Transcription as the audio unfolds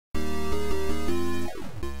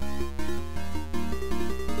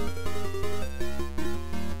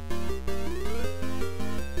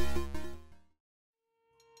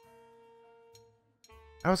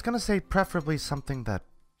I was gonna say preferably something that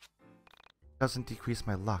doesn't decrease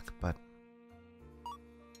my luck, but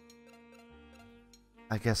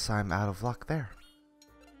I guess I'm out of luck there.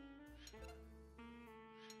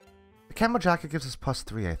 The camo jacket gives us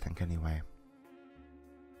 +3, I think, anyway.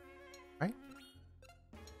 Right?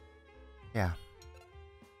 Yeah.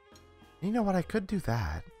 You know what? I could do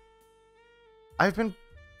that. I've been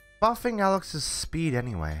buffing Alex's speed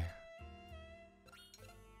anyway.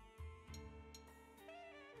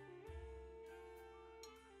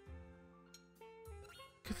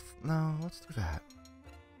 No, let's do that.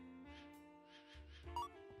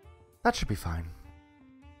 That should be fine.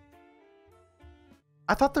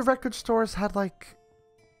 I thought the record stores had like...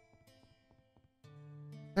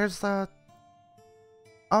 There's the...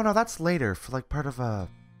 Oh no, that's later for like part of a...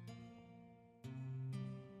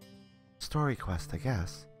 story quest, I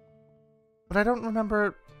guess. But I don't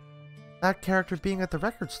remember that character being at the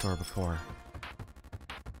record store before.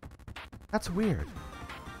 That's weird.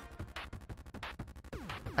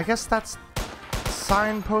 I guess that's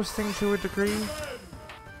signposting to a degree,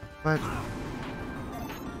 but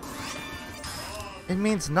it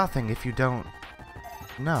means nothing if you don't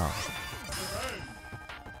know.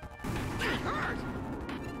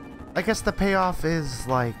 I guess the payoff is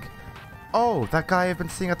like, oh, that guy I've been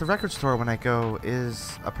seeing at the record store when I go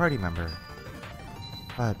is a party member.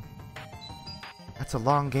 But that's a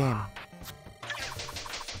long game.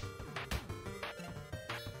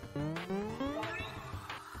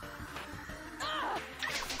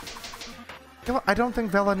 You know, I don't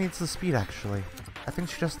think Vela needs the speed, actually. I think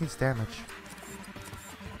she just needs damage.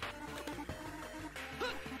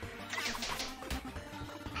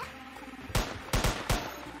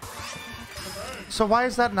 So why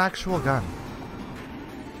is that an actual gun?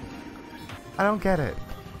 I don't get it.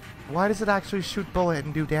 Why does it actually shoot bullet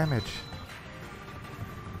and do damage?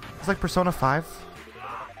 It's like Persona 5.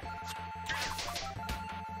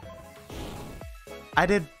 I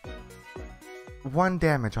did 1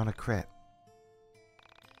 damage on a crit.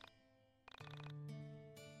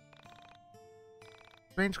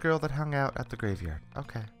 Strange girl that hung out at the graveyard.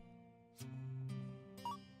 Okay.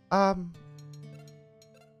 Yeah,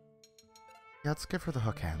 let's give her the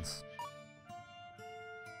hook hands.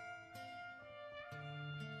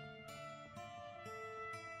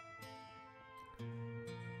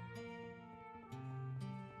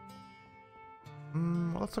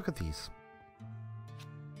 Let's look at these.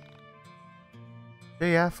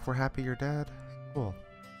 JF, we're happy you're dead. Cool.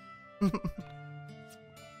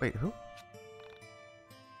 Wait, who?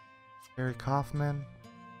 Gary Kaufman.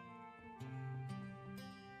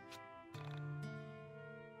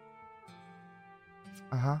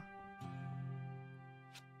 Uh-huh.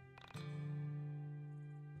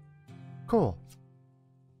 Cool.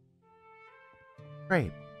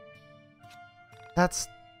 Great. That's...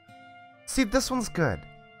 See, this one's good.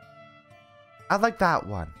 I like that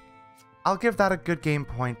one. I'll give that a good game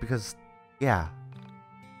point because, yeah.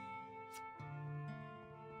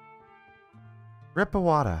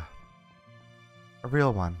 Ripawada. A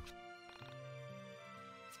real one.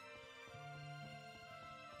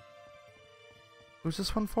 Who's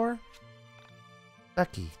this one for?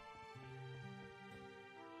 Becky.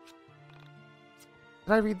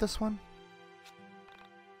 Did I read this one?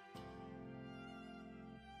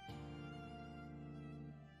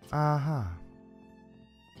 Uh-huh.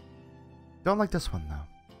 Don't like this one,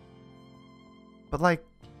 though. But, like,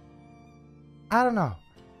 I don't know.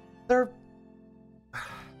 There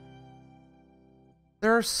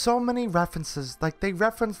are so many references. Like, they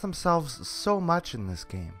reference themselves so much in this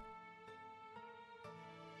game.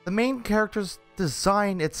 The main character's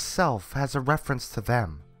design itself has a reference to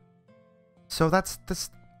them. So that's this...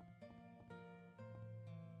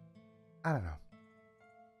 I don't know.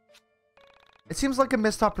 It seems like a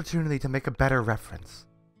missed opportunity to make a better reference.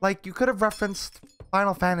 Like, you could have referenced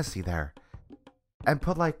Final Fantasy there. And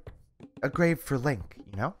put, like, a grave for Link,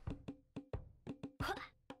 you know?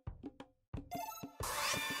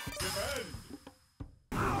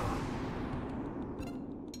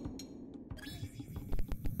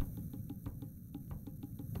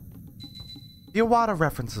 The Iwata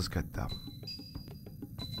reference is good, though.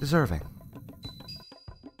 Deserving.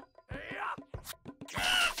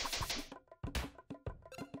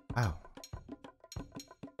 Wow.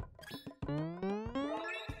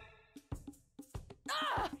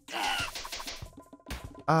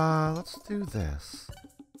 Let's do this.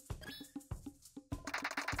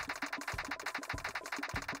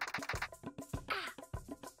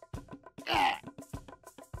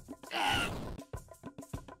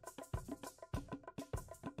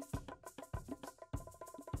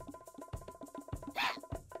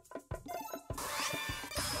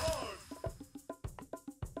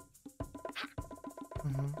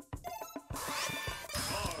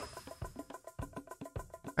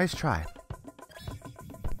 Nice try.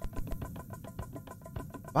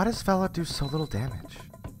 Why does Vela do so little damage?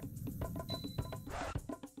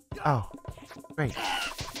 Oh, great.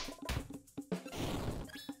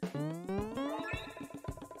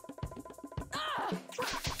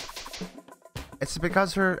 It's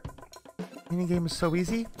because her minigame is so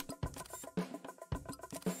easy?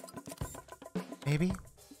 Maybe?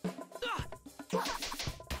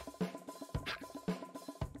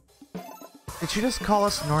 Did she just call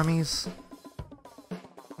us normies?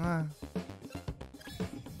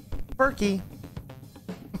 Berkey.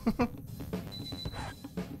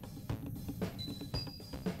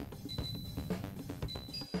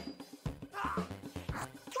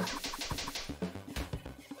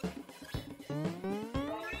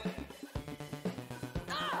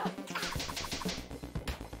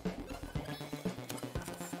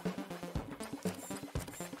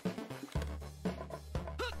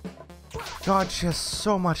 God, she has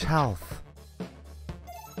so much health.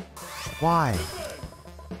 Why?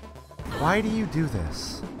 Why do you do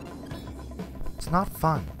this? It's not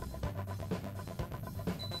fun.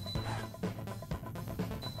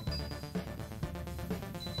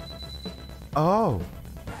 Oh.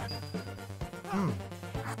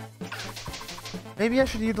 Maybe I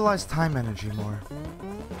should utilize time energy more.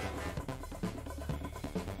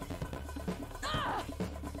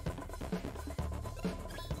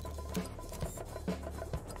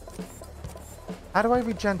 How do I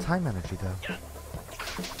regen time energy, though?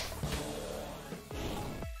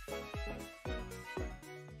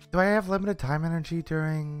 Do I have limited time energy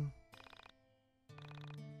during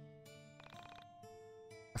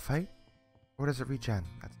a fight? Or does it regen?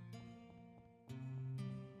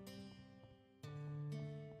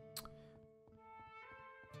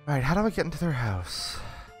 Alright, how do I get into their house?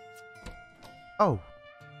 Oh.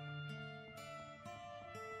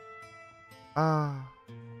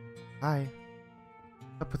 Hi.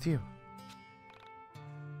 What's up with you?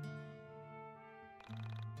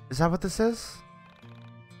 Is that what this is?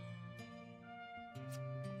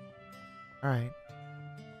 Alright.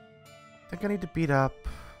 I think I need to beat up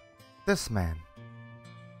this man.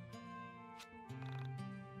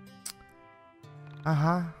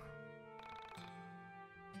 Uh-huh.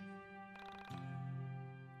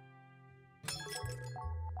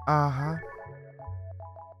 Uh-huh.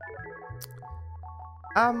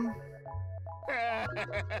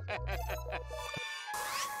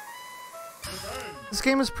 This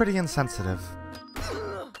game is pretty insensitive.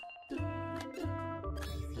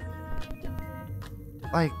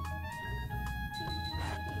 Like,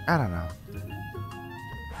 I don't know.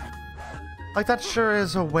 Like, that sure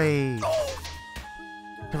is a way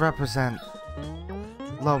to represent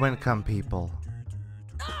low-income people.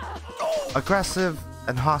 Aggressive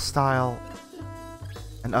and hostile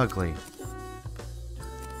and ugly.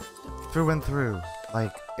 Through and through.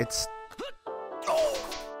 Like, it's...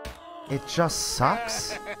 It just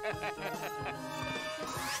sucks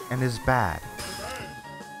and is bad.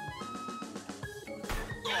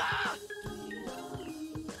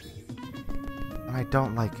 And I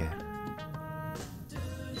don't like it.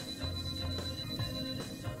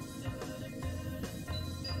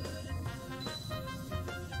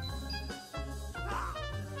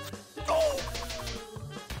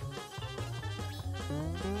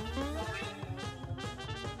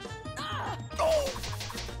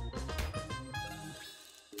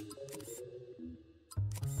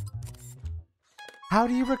 How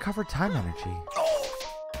do you recover time energy?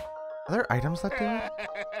 Are there items that do it?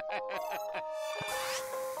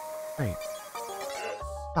 Wait.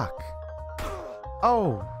 Fuck.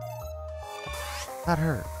 Oh! That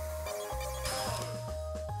hurt.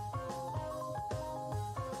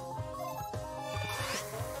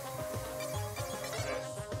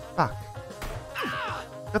 Fuck.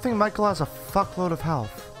 Good thing Michael has a fuckload of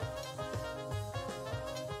health.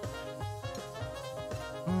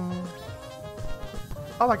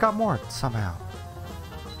 Oh, I got more somehow.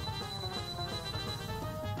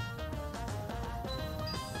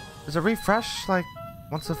 Does it refresh, like,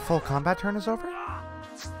 once the full combat turn is over?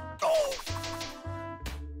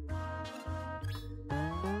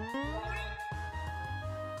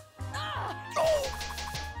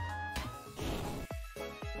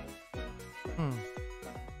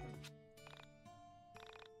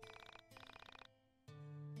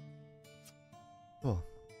 Cool.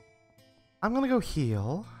 I'm gonna go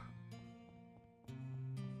heal.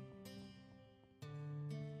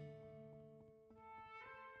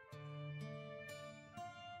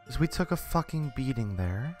 Because we took a fucking beating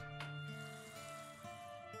there.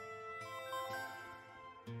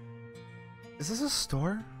 Is this a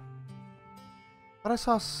store? Thought I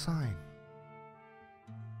saw a sign.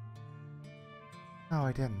 No,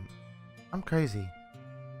 I didn't. I'm crazy.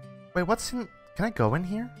 Wait, what's in... Can I go in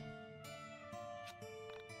here?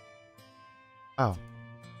 Oh.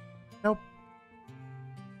 Nope.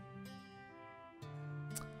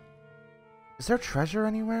 Is there treasure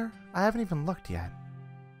anywhere? I haven't even looked yet.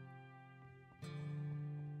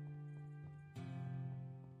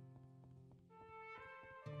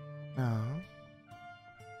 No.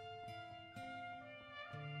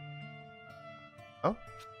 Oh.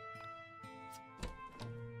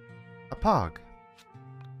 A pog.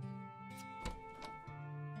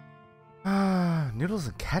 Ah, noodles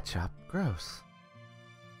and ketchup. Gross.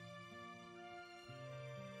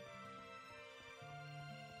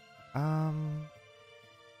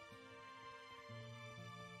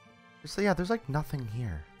 So yeah, there's like nothing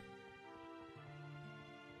here.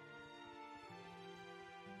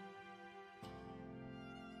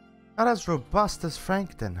 Not as robust as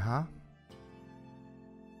Frankton, huh?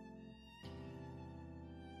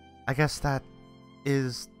 I guess that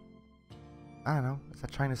is... I don't know. Is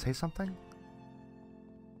that trying to say something?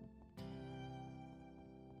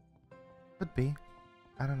 Could be.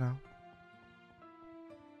 I don't know.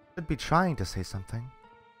 Could be trying to say something.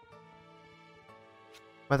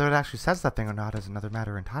 Whether it actually says that thing or not is another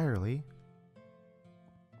matter entirely.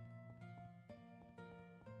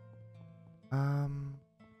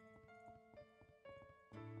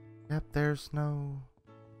 Yep, there's no...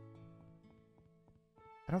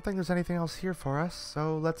 I don't think there's anything else here for us,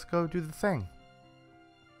 so let's go do the thing.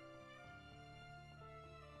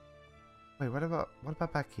 Wait, what about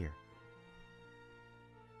back here?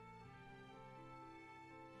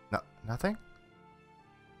 No, nothing?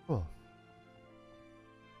 Cool.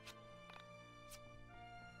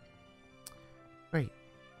 Wait.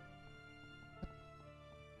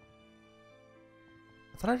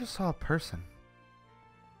 I thought I just saw a person.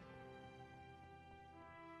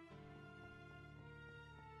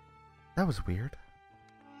 That was weird.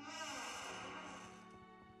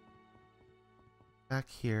 Back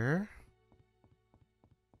here.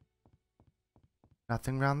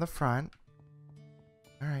 Nothing around the front.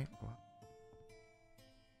 Alright, well.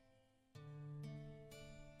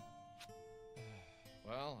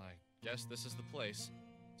 Well, I guess this is the place.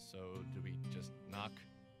 So, do we just knock?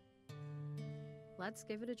 Let's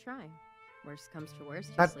give it a try. Worst comes to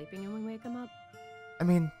worst, he's sleeping and we wake him up. I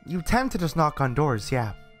mean, you tend to just knock on doors,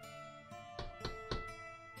 yeah.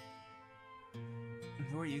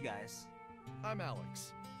 Who are you guys? I'm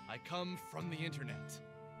Alex. I come from the internet.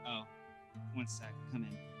 Oh, one sec. Come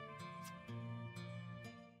in.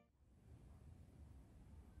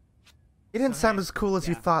 You didn't sound as cool as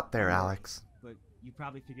you thought there, I'm Alex. But you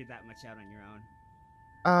probably figured that much out on your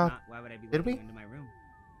own. Why would I be did letting we? you into my room?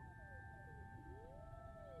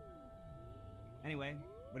 Anyway,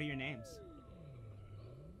 what are your names?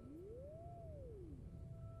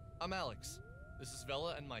 I'm Alex. This is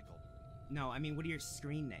Vela and Michael. No, I mean, what are your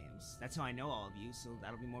screen names? That's how I know all of you, so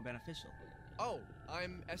that'll be more beneficial. Oh,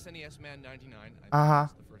 I'm SNES Man 99. I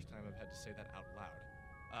think It's the first time I've had to say that out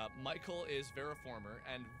loud. Michael is Veriformer,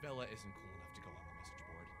 and Vela isn't cool enough to go on the message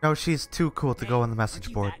board. No, she's too cool to go on the message aren't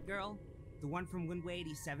you board. That girl? The one from Windway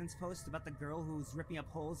 87's post about the girl who's ripping up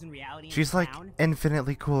holes in reality She's in like town?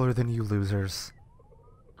 infinitely cooler than you losers.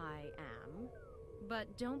 I am.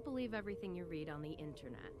 But don't believe everything you read on the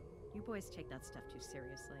internet. You boys take that stuff too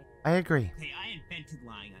seriously. I agree. Hey, I invented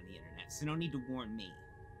lying on the internet, so no need to warn me.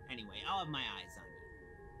 Anyway, I'll have my eyes on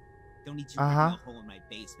you. Don't need you ripping a hole in my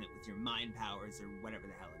basement with your mind powers or whatever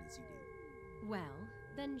the hell it is you do. Well,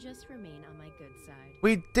 then just remain on my good side.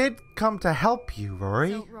 We did come to help you,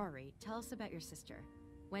 Rory. So, Rory, tell us about your sister.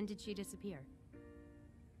 When did she disappear?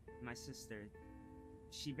 My sister...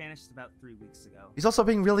 She vanished about 3 weeks ago. He's also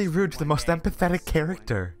being really rude to the most empathetic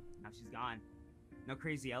character. Now she's gone. No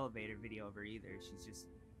crazy elevator video of her either. She's just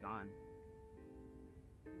gone.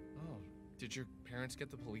 Oh, did your parents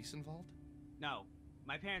get the police involved? No.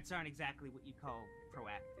 My parents aren't exactly what you call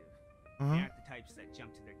proactive. Mm-hmm. They aren't the types that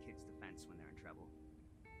jump to their kids' defense when they're in trouble.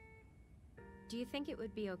 Do you think it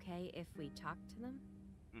would be okay if we talked to them?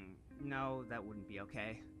 No, that wouldn't be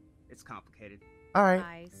okay. It's complicated. Alright.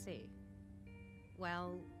 I see.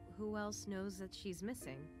 Well, who else knows that she's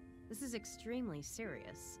missing? This is extremely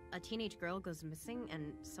serious. A teenage girl goes missing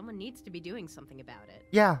and someone needs to be doing something about it.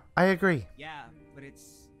 Yeah, I agree. Yeah, but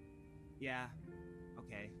it's... Yeah.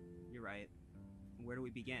 Okay, you're right. Where do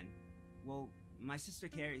we begin? Well, my sister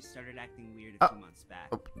Carrie started acting weird a few months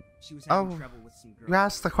back. She was having trouble with some girls. You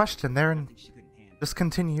asked the question there and she couldn't handle. just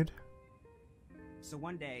continued. So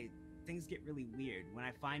one day, things get really weird when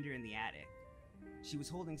I find her in the attic. She was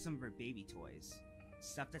holding some of her baby toys,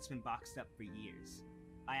 stuff that's been boxed up for years.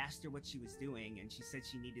 I asked her what she was doing, and she said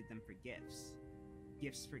she needed them for gifts.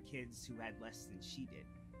 Gifts for kids who had less than she did.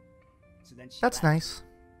 So then she That's left. nice.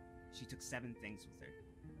 She took 7 things with her.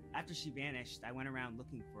 After she vanished, I went around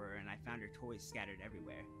looking for her, and I found her toys scattered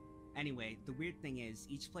everywhere. Anyway, the weird thing is,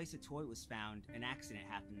 each place a toy was found, an accident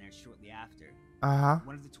happened there shortly after. Uh-huh.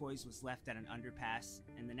 One of the toys was left at an underpass,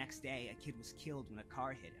 and the next day, a kid was killed when a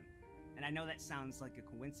car hit him. And I know that sounds like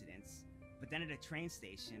a coincidence, but then at a train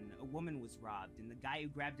station, a woman was robbed, and the guy who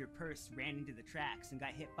grabbed her purse ran into the tracks and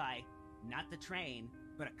got hit by, not the train,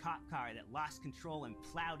 but a cop car that lost control and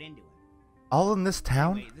plowed into him. All in this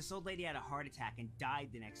town? Anyway, this old lady had a heart attack and died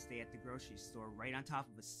the next day at the grocery store right on top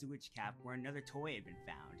of a sewage cap where another toy had been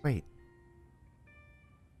found. Wait.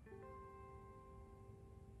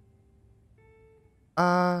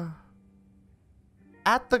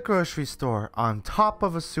 At the grocery store on top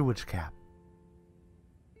of a sewage cap.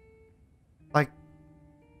 Like,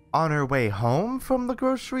 on her way home from the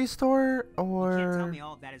grocery store, or... You can't tell me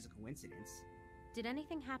all of that is a coincidence. Did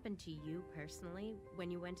anything happen to you personally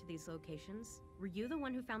when you went to these locations? Were you the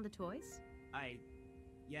one who found the toys?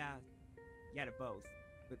 Yeah, to both.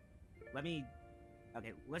 But let me...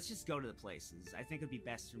 Okay, let's just go to the places. I think it'd be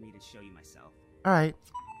best for me to show you myself. Alright.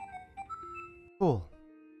 Cool.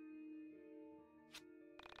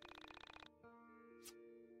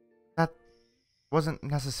 That wasn't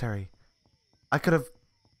necessary. I could have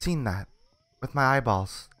seen that with my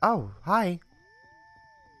eyeballs. Oh, hi.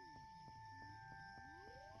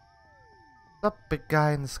 What's up, big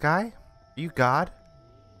guy in the sky? Are you God?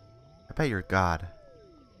 I bet you're God.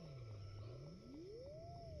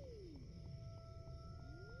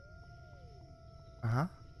 Uh-huh.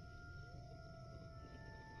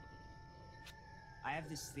 I have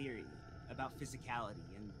this theory about physicality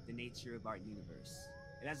and the nature of our universe.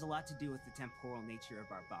 It has a lot to do with the temporal nature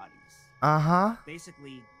of our bodies. Uh-huh.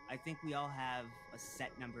 Basically, I think we all have a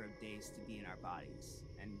set number of days to be in our bodies,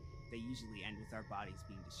 and they usually end with our bodies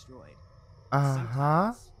being destroyed. Uh-huh.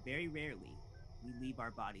 Sometimes, very rarely, we leave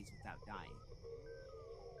our bodies without dying.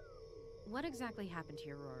 What exactly happened to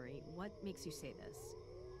you, Rory? What makes you say this?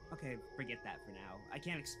 Okay, forget that for now. I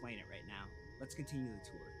can't explain it right now. Let's continue the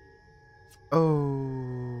tour.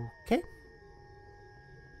 Okay.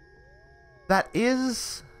 That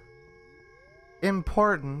is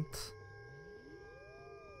important.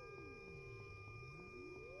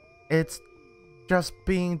 It's just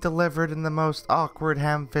being delivered in the most awkward,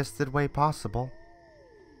 ham-fisted way possible.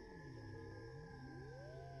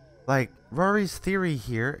 Like, Rory's theory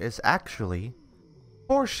here is actually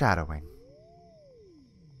foreshadowing.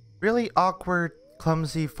 Really awkward,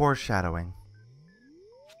 clumsy foreshadowing.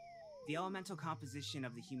 The elemental composition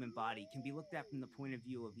of the human body can be looked at from the point of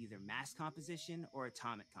view of either mass composition or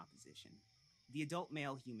atomic composition. The adult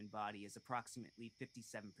male human body is approximately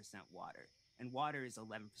 57% water, and water is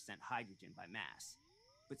 11% hydrogen by mass,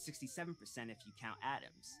 but 67% if you count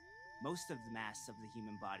atoms. Most of the mass of the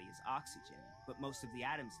human body is oxygen, but most of the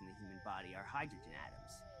atoms in the human body are hydrogen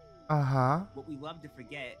atoms. Uh-huh. What we love to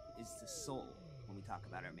forget is the soul when we talk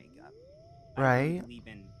about our makeup. Right. I don't really believe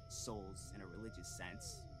in souls in a religious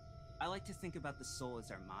sense. I like to think about the soul as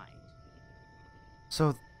our mind.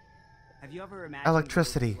 So, have you ever imagined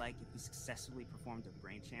electricity. what it would be like if we successfully performed a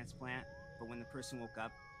brain transplant, but when the person woke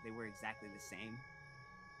up, they were exactly the same?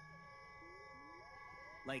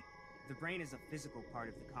 Like, the brain is a physical part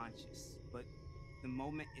of the conscious, but the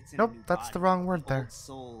moment it's in a new that's body, the wrong word the there. old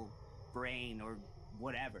soul, brain, or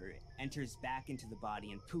whatever enters back into the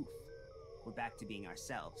body and poof, we're back to being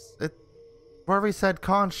ourselves. Rory said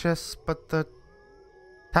conscious, but the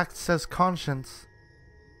text says conscience.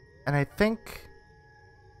 And I think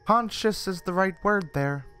conscious is the right word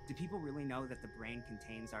there. Do people really know that the brain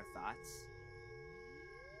contains our thoughts?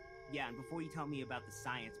 Yeah, and before you tell me about the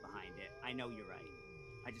science behind it, I know you're right.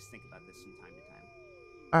 I just think about this from time to time.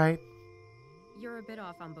 Alright. You're a bit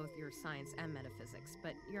off on both your science and metaphysics,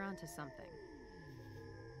 but you're onto something.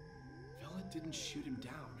 Bella didn't shoot him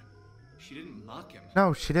down. She didn't mock him.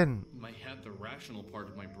 No, she didn't. In my head, the rational part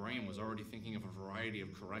of my brain was already thinking of a variety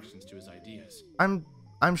of corrections to his ideas.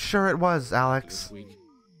 I'm sure it was, Alex. This week,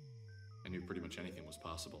 I knew pretty much anything was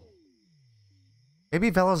possible.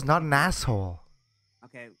 Maybe Vella's not an asshole.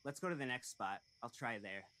 Okay, let's go to the next spot. I'll try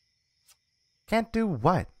there. Can't do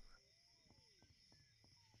what?